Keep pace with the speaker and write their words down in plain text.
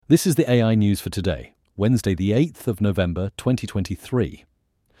This is the AI news for today, Wednesday the 8th of November 2023.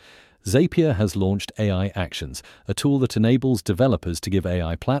 Zapier has launched AI Actions, a tool that enables developers to give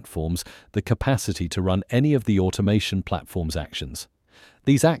AI platforms the capacity to run any of the automation platform's actions.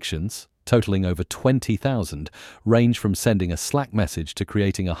 These actions, totaling over 20,000, range from sending a Slack message to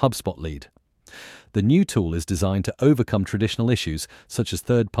creating a HubSpot lead. The new tool is designed to overcome traditional issues such as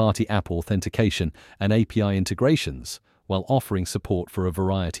third-party app authentication and API integrations, while offering support for a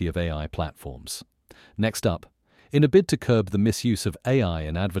variety of AI platforms. Next up, in a bid to curb the misuse of AI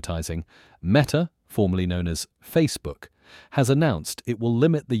in advertising, Meta, formerly known as Facebook, has announced it will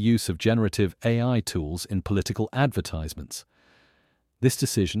limit the use of generative AI tools in political advertisements. This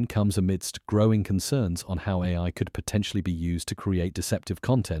decision comes amidst growing concerns on how AI could potentially be used to create deceptive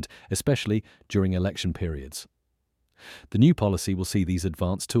content, especially during election periods. The new policy will see these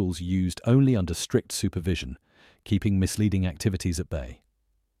advanced tools used only under strict supervision, keeping misleading activities at bay.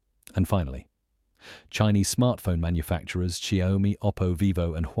 And finally, Chinese smartphone manufacturers Xiaomi, Oppo,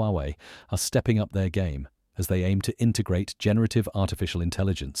 Vivo and Huawei are stepping up their game as they aim to integrate generative artificial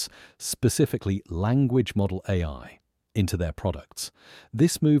intelligence, specifically language model AI, into their products.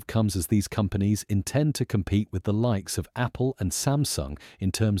 This move comes as these companies intend to compete with the likes of Apple and Samsung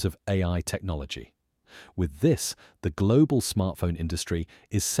in terms of AI technology. With this, the global smartphone industry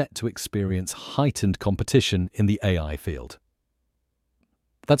is set to experience heightened competition in the AI field.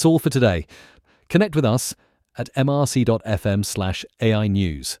 That's all for today. Connect with us at mrc.fm/AI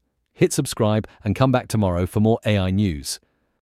news. Hit subscribe and come back tomorrow for more AI news.